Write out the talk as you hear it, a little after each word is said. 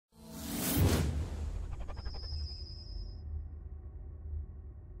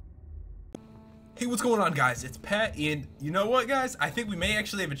Hey, what's going on, guys? It's Pat, and you know what, guys? I think we may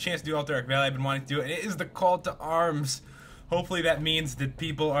actually have a chance to do Alterac Valley. I've been wanting to do it, and it is the call to arms. Hopefully that means that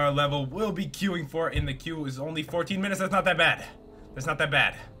people our level will be queuing for it, and the queue is only 14 minutes. That's not that bad. That's not that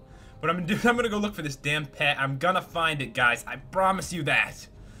bad. But I'm gonna go look for this damn pet. I'm gonna find it, guys. I promise you that.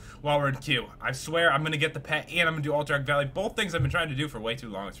 While we're in queue. I swear I'm gonna get the pet, and I'm gonna do Alterac Valley. Both things I've been trying to do for way too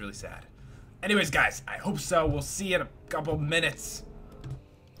long. It's really sad. Anyways, guys, I hope so. We'll see you in a couple minutes.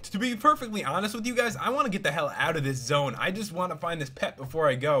 To be perfectly honest with you guys, I want to get the hell out of this zone. I just want to find this pet before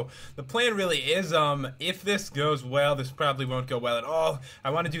I go. The plan really is, if this goes well, this probably won't go well at all. I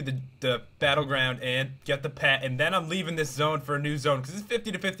want to do the battleground and get the pet, and then I'm leaving this zone for a new zone, because it's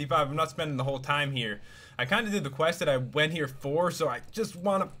 50 to 55. I'm not spending the whole time here. I kind of did the quest that I went here for, so I just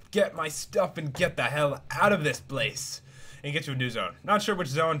want to get my stuff and get the hell out of this place. And get to a new zone. Not sure which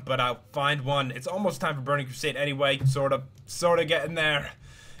zone, but I'll find one. It's almost time for Burning Crusade anyway, sort of getting there.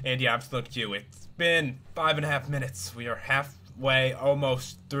 And yeah, I'm still in queue. It's been 5.5 minutes. We are halfway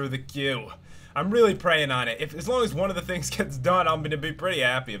almost through the queue. I'm really praying on it. As long as one of the things gets done, I'm going to be pretty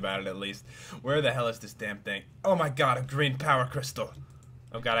happy about it at least. Where the hell is this damn thing? Oh my god, a green power crystal.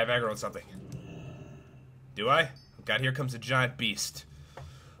 Oh god, I've aggroed something. Do I? Oh god, here comes a giant beast.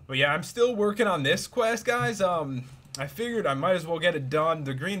 But yeah, I'm still working on this quest, guys. I figured I might as well get it done.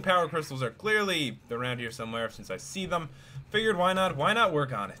 The green power crystals are clearly around here somewhere since I see them. Figured why not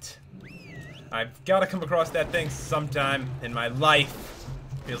work on it? I've got to come across that thing sometime in my life.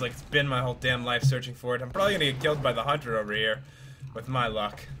 Feels like it's been my whole damn life searching for it. I'm probably gonna get killed by the hunter over here, with my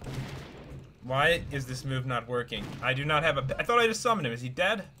luck. Why is this move not working? I do not have a... I thought I just summoned him. Is he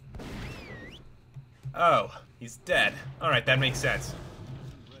dead? Oh, he's dead. Alright, that makes sense.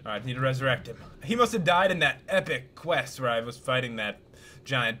 Alright, need to resurrect him. He must have died in that epic quest where I was fighting that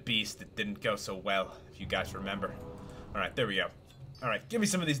giant beast that didn't go so well, if you guys remember. Alright, there we go. Alright, give me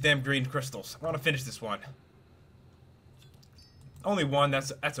some of these damn green crystals. I want to finish this one. Only one,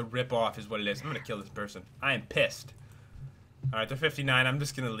 that's a rip-off is what it is. I'm gonna kill this person. I am pissed. Alright, they're 59, I'm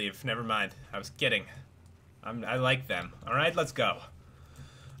just gonna leave. Never mind. I was kidding. I like them. Alright, let's go.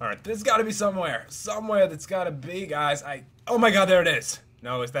 Alright, there's gotta be somewhere. Somewhere that's gotta be, guys. Oh my god, there it is!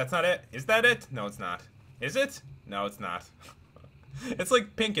 No, that's not it? Is that it? No, it's not. Is it? No, it's not. It's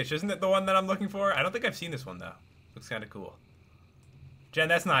like pinkish, isn't it the one that I'm looking for? I don't think I've seen this one, though. Looks kind of cool. Jen,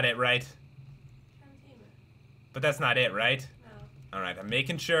 that's not it, right? But that's not it, right? No. Alright, I'm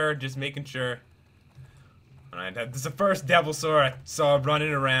making sure, just making sure. Alright, this is the first Devilsaur I saw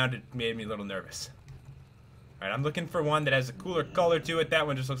running around. It made me a little nervous. Alright, I'm looking for one that has a cooler color to it. That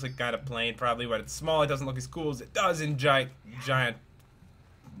one just looks like kind of plain, probably. When it's small, it doesn't look as cool as it does in giant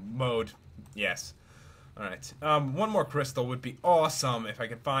mode. Yes. Alright. One more crystal would be awesome if I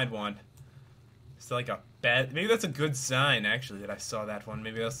could find one. It's like a bad... Maybe that's a good sign, actually, that I saw that one.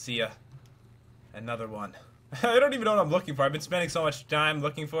 Maybe I'll see another one. I don't even know what I'm looking for. I've been spending so much time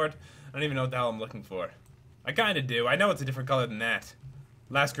looking for it. I don't even know what the hell I'm looking for. I kind of do. I know it's a different color than that.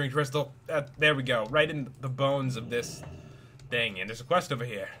 Last green crystal. There we go. Right in the bones of this thing. And there's a quest over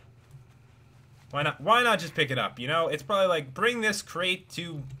here. Why not just pick it up, you know? It's probably like, bring this crate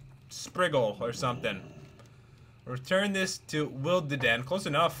to Spriggle or something. Return this to Wilderden. Close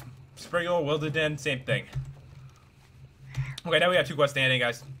enough. Spriggle, Wilderden, same thing. Okay, now we got 2 quests standing,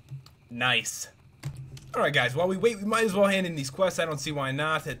 guys. Nice. Alright, guys, while we wait, we might as well hand in these quests. I don't see why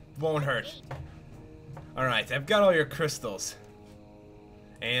not. It won't hurt. Alright, I've got all your crystals.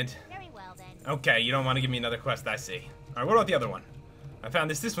 And... Very well, then. Okay, you don't want to give me another quest, I see. Alright, what about the other one? I found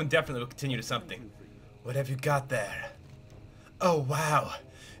this. This one definitely will continue to something. What have you got there? Oh, wow.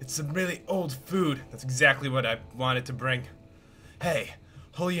 It's some really old food. That's exactly what I wanted to bring. Hey,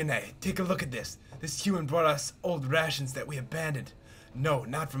 Holyane, take a look at this. This human brought us old rations that we abandoned. No,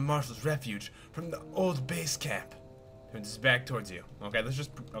 not from Marshall's refuge. From the old base camp. Turns his back towards you. Okay, let's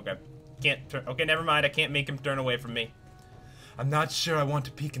just... Okay. Can't turn... Okay, never mind. I can't make him turn away from me. I'm not sure I want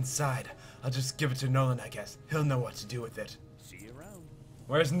to peek inside. I'll just give it to Nolan, I guess. He'll know what to do with it.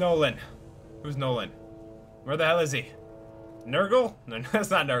 Where's Nolan? Who's Nolan? Where the hell is he? Nurgle? No, that's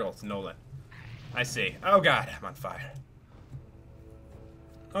not Nurgle. It's Nolan. I see. Oh god, I'm on fire.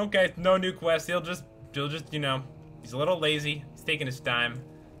 Okay, no new quest. He'll just, you know, he's a little lazy. He's taking his time.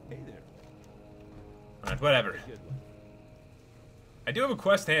 Hey there. Alright, whatever. I do have a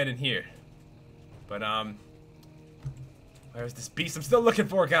quest hand in here. But, where's this beast I'm still looking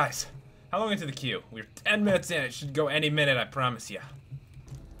for, guys? How long into the queue? We're 10 minutes in. It should go any minute, I promise you.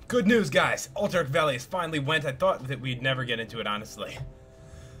 Good news, guys! Alterac Valley has finally went. I thought that we'd never get into it, honestly.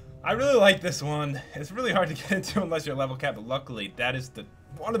 I really like this one. It's really hard to get into unless you're level capped, but luckily that is the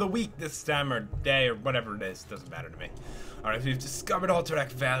one of the week this time or day or whatever it is. Doesn't matter to me. Alright, we've discovered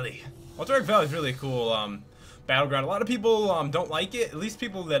Alterac Valley. Alterac Valley is really a cool battleground. A lot of people don't like it. At least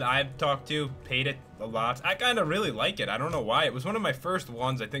people that I've talked to hate it a lot. I kind of really like it. I don't know why. It was one of my first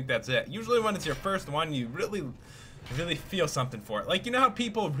ones. I think that's it. Usually when it's your first one, you really feel something for it. Like, you know how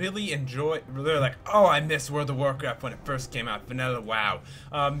people really enjoy, they're like, oh, I miss World of Warcraft when it first came out, vanilla WoW.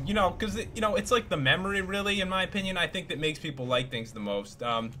 You know, because, you know, it's like the memory, really, in my opinion, I think that makes people like things the most.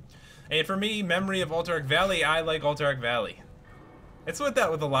 And for me, memory of Alterac Valley, I like Alterac Valley. It's with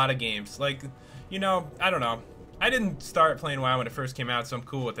that with a lot of games. Like, you know, I don't know. I didn't start playing WoW when it first came out, so I'm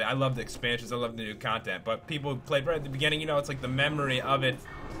cool with it. I love the expansions, I love the new content, but people who played right at the beginning, you know, it's like the memory of it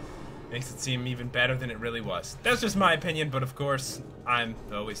makes it seem even better than it really was. That's just my opinion, but of course, I'm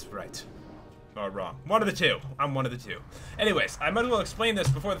always right. Or wrong. One of the two. I'm one of the two. Anyways, I might as well explain this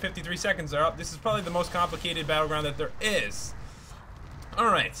before the 53 seconds are up. This is probably the most complicated battleground that there is.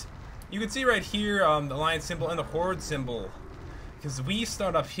 Alright. You can see right here the lion symbol and the horde symbol. Because we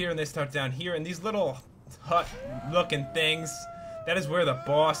start up here and they start down here, and these little hut-looking things, that is where the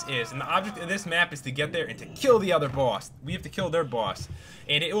boss is. And the object of this map is to get there and to kill the other boss. We have to kill their boss.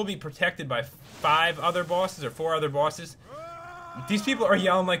 And it will be protected by 5 other bosses, or 4 other bosses. These people are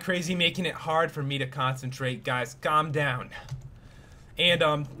yelling like crazy, making it hard for me to concentrate. Guys, calm down. And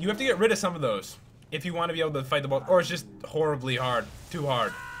you have to get rid of some of those if you want to be able to fight the boss, or it's just horribly hard. Too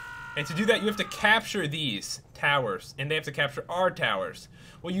hard. And to do that, you have to capture these towers, and they have to capture our towers.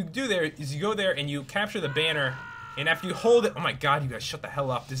 What you do there is you go there and you capture the banner, and after you hold it, oh my god, you guys shut the hell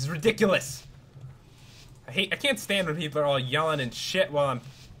up. This is ridiculous. I can't stand when people are all yelling and shit while I'm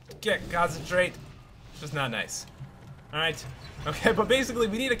concentrate. It's just not nice. Alright. Okay, but basically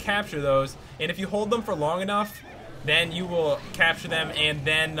we need to capture those, and if you hold them for long enough, then you will capture them, and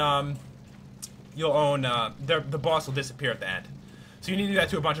then you'll own the boss will disappear at the end. So you need to do that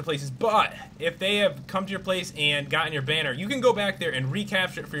to a bunch of places, but if they have come to your place and gotten your banner, you can go back there and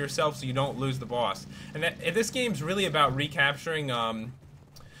recapture it for yourself so you don't lose the boss. And this game's really about recapturing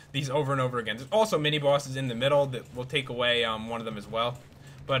these over and over again. There's also mini bosses in the middle that will take away one of them as well.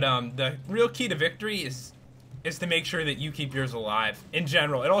 But the real key to victory is to make sure that you keep yours alive in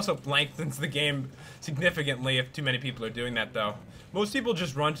general. It also lengthens the game significantly if too many people are doing that, though. Most people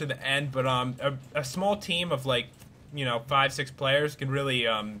just run to the end, but a small team of, like, you know, 5-6 players can really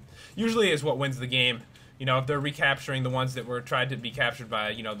usually is what wins the game. You know, if they're recapturing the ones that were tried to be captured by,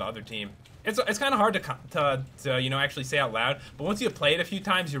 you know, the other team. It's kind of hard to you know, actually say out loud, but once you play it a few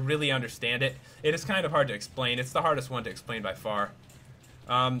times, you really understand it. It is kind of hard to explain. It's the hardest one to explain by far.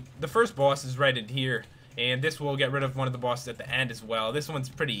 The first boss is right in here, and this will get rid of one of the bosses at the end as well. This one's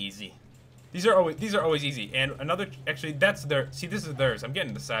pretty easy. These are always easy. And another, actually, that's their. See, this is theirs. I'm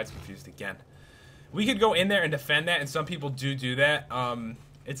getting the sides confused again. We could go in there and defend that, and some people do that.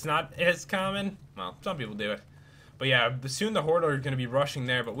 It's not as common. Well, some people do it. But yeah, soon the Horde are going to be rushing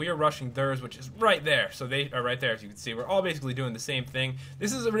there, but we are rushing theirs, which is right there. So they are right there, as you can see. We're all basically doing the same thing.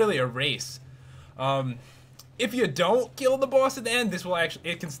 This is really a race. If you don't kill the boss at the end, this will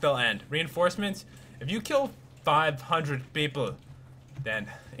actually, it can still end. Reinforcements, if you kill 500 people, then,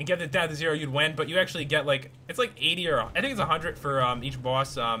 and get it down to 0, you'd win, but you actually get, like, it's like 80 or, I think it's 100 for each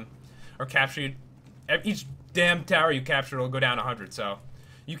boss, or capture, each damn tower you capture will go down 100, so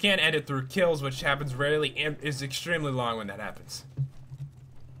you can't end it through kills, which happens rarely, and is extremely long when that happens.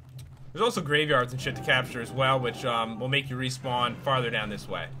 There's also graveyards and shit to capture as well, which will make you respawn farther down this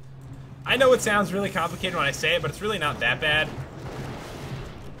way. I know it sounds really complicated when I say it, but it's really not that bad.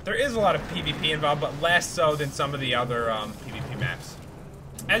 There is a lot of PvP involved, but less so than some of the other PvP maps.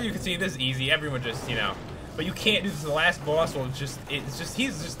 As you can see, this is easy. Everyone just, you know, but you can't do this. The last boss will he's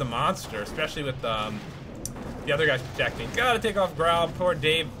just the monster, especially with the other guys protecting. Gotta take off Growl. Poor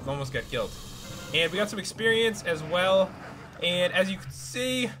Dave almost got killed. And we got some experience as well. And as you can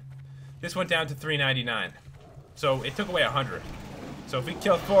see, this went down to 399. So it took away 100. So if we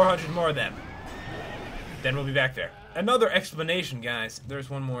kill 400 more of them, then we'll be back there. Another explanation, guys. There's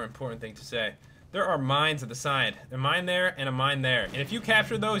one more important thing to say. There are mines at the side. A mine there and a mine there. And if you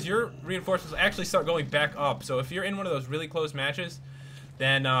capture those, your reinforcements will actually start going back up. So if you're in one of those really close matches,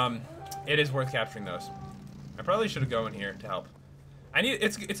 then it is worth capturing those. I probably should go in here to help.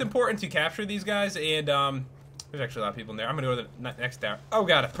 It's important to capture these guys, and there's actually a lot of people in there. I'm gonna go to the next tower. Oh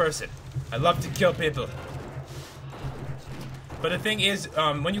god, a person. I love to kill people. But the thing is,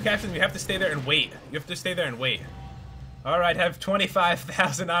 when you capture them, you have to stay there and wait. You have to stay there and wait. Alright, have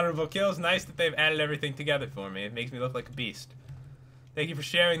 25,000 honorable kills. Nice that they've added everything together for me. It makes me look like a beast. Thank you for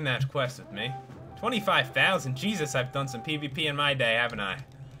sharing that quest with me. 25,000? Jesus, I've done some PvP in my day, haven't I?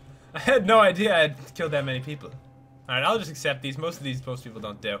 I had no idea I'd killed that many people. Alright, I'll just accept these. Most people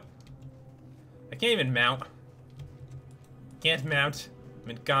don't do. I can't even mount. Can't mount. I'm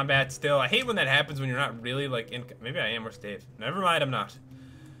in combat still. I hate when that happens when you're not really, like, in... Maybe I am. Where's Dave? Never mind, I'm not.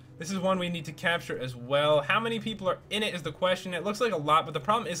 This is one we need to capture as well. How many people are in it is the question. It looks like a lot, but the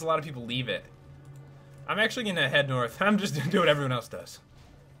problem is a lot of people leave it. I'm actually going to head north. I'm just going to do what everyone else does.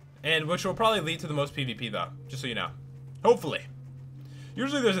 And which will probably lead to the most PvP, though. Just so you know. Hopefully.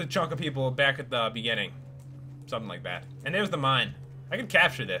 Usually there's a chunk of people back at the beginning. Something like that. And there's the mine. I could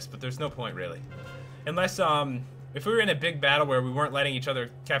capture this, but there's no point, really. Unless, if we were in a big battle where we weren't letting each other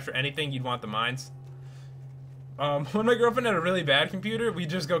capture anything, you'd want the mines. When my girlfriend had a really bad computer, we'd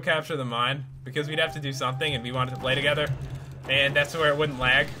just go capture the mine. Because we'd have to do something, and we wanted to play together. And that's where it wouldn't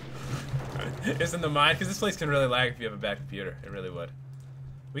lag. Is in the mine, because this place can really lag if you have a bad computer. It really would.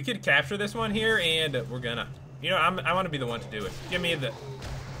 We could capture this one here, and we're gonna. You know, I want to be the one to do it. Give me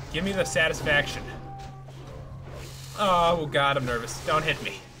the satisfaction. Oh God, I'm nervous. Don't hit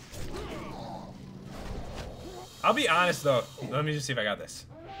me. I'll be honest though. Let me just see if I got this.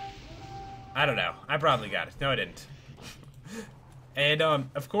 I don't know. I probably got it. No, I didn't. And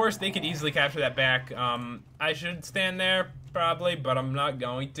of course, they could easily capture that back. I should stand there probably, but I'm not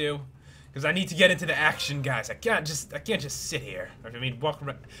going to. Because I need to get into the action, guys. I can't just sit here. I mean, walk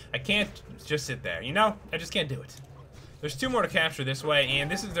around. I can't just sit there. You know, I just can't do it. There's 2 more to capture this way, and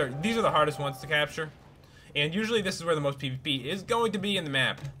these are the hardest ones to capture. And usually, this is where the most PvP is going to be in the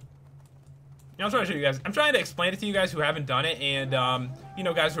map. Now, I'm trying to show you guys. I'm trying to explain it to you guys who haven't done it, and you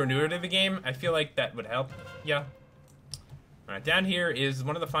know, guys who are newer to the game. I feel like that would help. Yeah. All right, down here is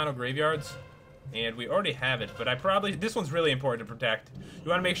one of the final graveyards. And we already have it, but this one's really important to protect. You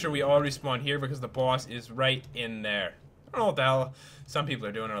want to make sure we all respawn here because the boss is right in there. I don't know what the hell some people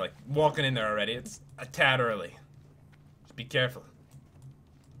are doing, or like walking in there already. It's a tad early. Just be careful.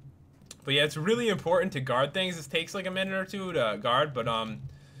 But yeah, it's really important to guard things. This takes like a minute or 2 to guard, but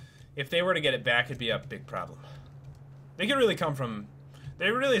if they were to get it back, it'd be a big problem. They could really come from...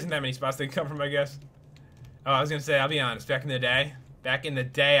 There really isn't that many spots they could come from, I guess. Oh, I was going to say, I'll be honest, back in the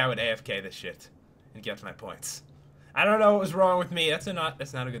day, I would AFK this shit and get my points. I don't know what was wrong with me. That's not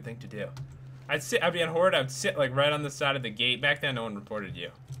a good thing to do. I'd be on Horde, I'd sit like right on the side of the gate. Back then, no one reported you.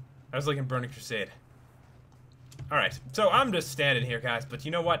 I was like in Burning Crusade. Alright, so I'm just standing here, guys, but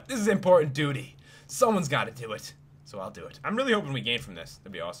you know what? This is important duty. Someone's got to do it, so I'll do it. I'm really hoping we gain from this.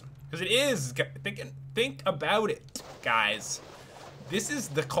 That'd be awesome. Because it is. Think about it, guys. This is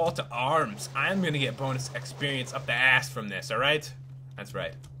the call to arms. I'm going to get bonus experience up the ass from this, alright? That's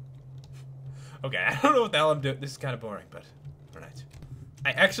right. Okay, I don't know what the hell I'm doing. This is kind of boring, but alright.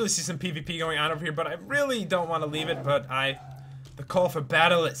 I actually see some PvP going on over here, but I really don't want to leave it, but the call for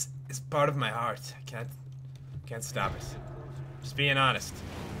battle is part of my heart. I can't stop it. Just being honest.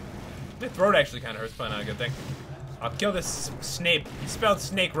 My throat actually kind of hurts, probably not a good thing. I'll kill this Snape. You spelled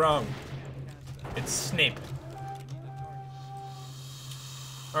snake wrong. It's Snape.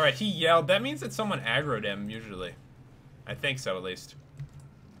 Alright, he yelled. That means that someone aggroed him, usually. I think so, at least.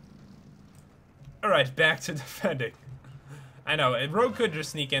 Alright, back to defending. I know, a rogue could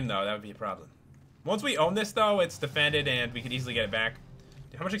just sneak in, though. That would be a problem. Once we own this, though, it's defended, and we could easily get it back.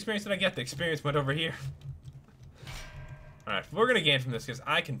 How much experience did I get? The experience went over here. Alright, we're gonna gain from this, because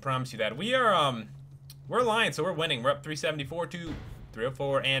I can promise you that. We're aligned, so we're winning. We're up 374 to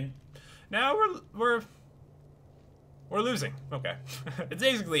 304, and now we're losing. Okay. It's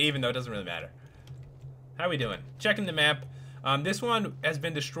basically even, though it doesn't really matter. How are we doing? Checking the map. This one has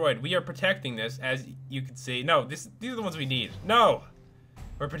been destroyed. We are protecting this, as you can see. No, these are the ones we need. No!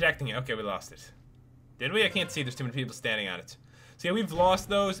 We're protecting it. Okay, we lost it. Did we? I can't see. There's too many people standing on it. So yeah, we've lost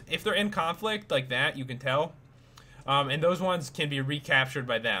those. If they're in conflict like that, you can tell. And those ones can be recaptured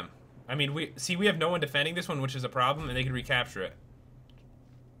by them. I mean, we have no one defending this one, which is a problem, and they can recapture it.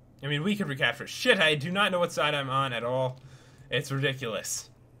 I mean, we could recapture it. Shit, I do not know what side I'm on at all. It's ridiculous.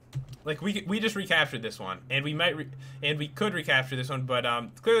 Like, we just recaptured this one, and we could recapture this one, but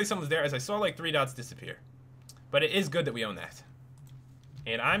clearly someone's there, as I saw like 3 dots disappear. But it is good that we own that.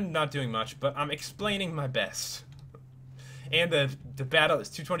 And I'm not doing much, but I'm explaining my best. And the battle is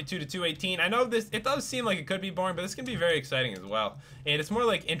 222 to 218. I know it does seem like it could be boring, but this can be very exciting as well. And it's more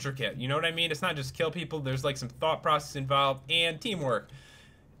like intricate, you know what I mean? It's not just kill people, there's like some thought process involved, and teamwork.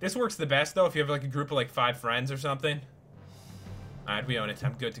 This works the best, though, if you have like a group of like 5 friends or something. Alright, we own it.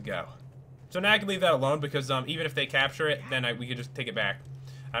 I'm good to go. So now I can leave that alone because even if they capture it, then we could just take it back.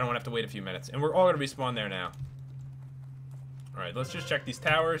 I don't want to have to wait a few minutes. And we're all going to respawn there now. Alright, let's just check these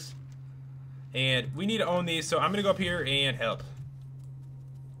towers. And we need to own these, so I'm going to go up here and help.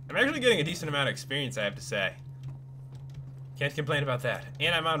 I'm actually getting a decent amount of experience, I have to say. Can't complain about that.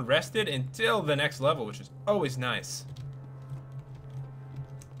 And I'm unrested until the next level, which is always nice.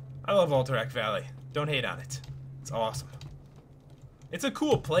 I love Alterac Valley. Don't hate on it. It's awesome. It's a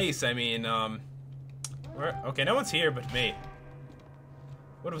cool place. I mean, okay, no one's here but me.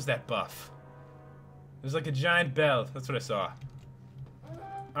 What was that buff? There's like a giant bell. That's what I saw.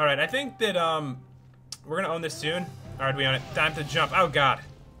 Alright, I think that, we're gonna own this soon. Alright, we own it. Time to jump. Oh, God.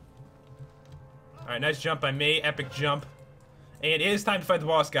 Alright, nice jump by me. Epic jump. And it is time to fight the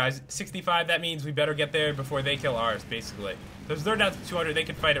boss, guys. 65, that means we better get there before they kill ours, basically. Because they're down to 200, they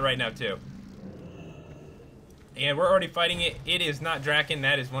can fight it right now, too. And we're already fighting it. It is not Draken,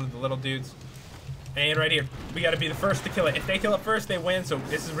 that is one of the little dudes. And right here, we gotta be the first to kill it. If they kill it first, they win, so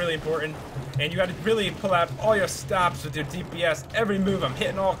this is really important. And you gotta really pull out all your stops with your DPS. Every move, I'm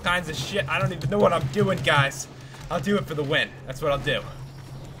hitting all kinds of shit. I don't even know what I'm doing, guys. I'll do it for the win. That's what I'll do.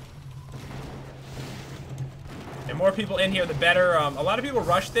 The more people in here, the better. A lot of people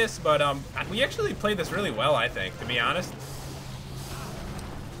rush this, but we actually played this really well, I think, to be honest.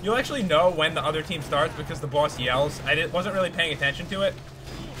 You'll actually know when the other team starts because the boss yells. I wasn't really paying attention to it.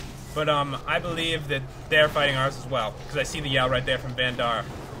 But I believe that they're fighting ours as well, because I see the yell right there from Vandar.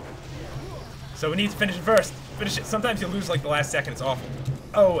 So we need to finish it first. Finish it. Sometimes you lose like the last second. It's awful.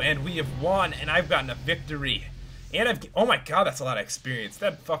 Oh, and we have won, and I've gotten a victory. And oh my God, that's a lot of experience.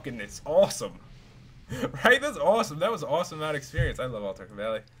 That fucking is awesome. Right? That's awesome. That was an awesome amount of experience. I love Alterac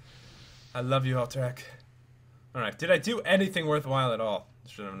Valley. I love you, Alterac. Alright, did I do anything worthwhile at all?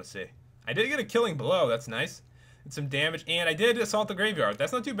 That's what I'm going to see. I did get a killing blow. That's nice. And some damage, and I did assault the graveyard.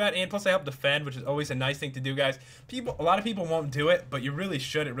 That's not too bad, and plus I help defend, which is always a nice thing to do, guys. A lot of people won't do it, but you really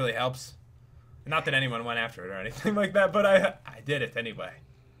should. It really helps. Not that anyone went after it or anything like that, but I did it anyway.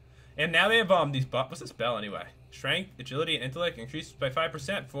 And now they have these what's this spell anyway? Strength, agility, and intellect increased by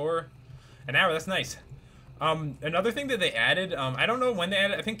 5% for an hour. That's nice. Another thing that they added, I don't know when they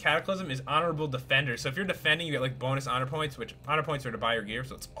added. I think Cataclysm is honorable defender. So if you're defending, you get like bonus honor points, which honor points are to buy your gear.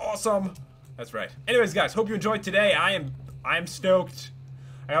 So it's awesome. That's right. Anyways, guys, hope you enjoyed today. I am stoked.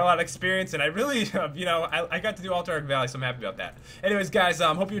 I got a lot of experience, and I really, you know, I got to do Alterac Valley, so I'm happy about that. Anyways, guys,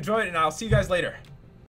 hope you enjoyed, and I'll see you guys later.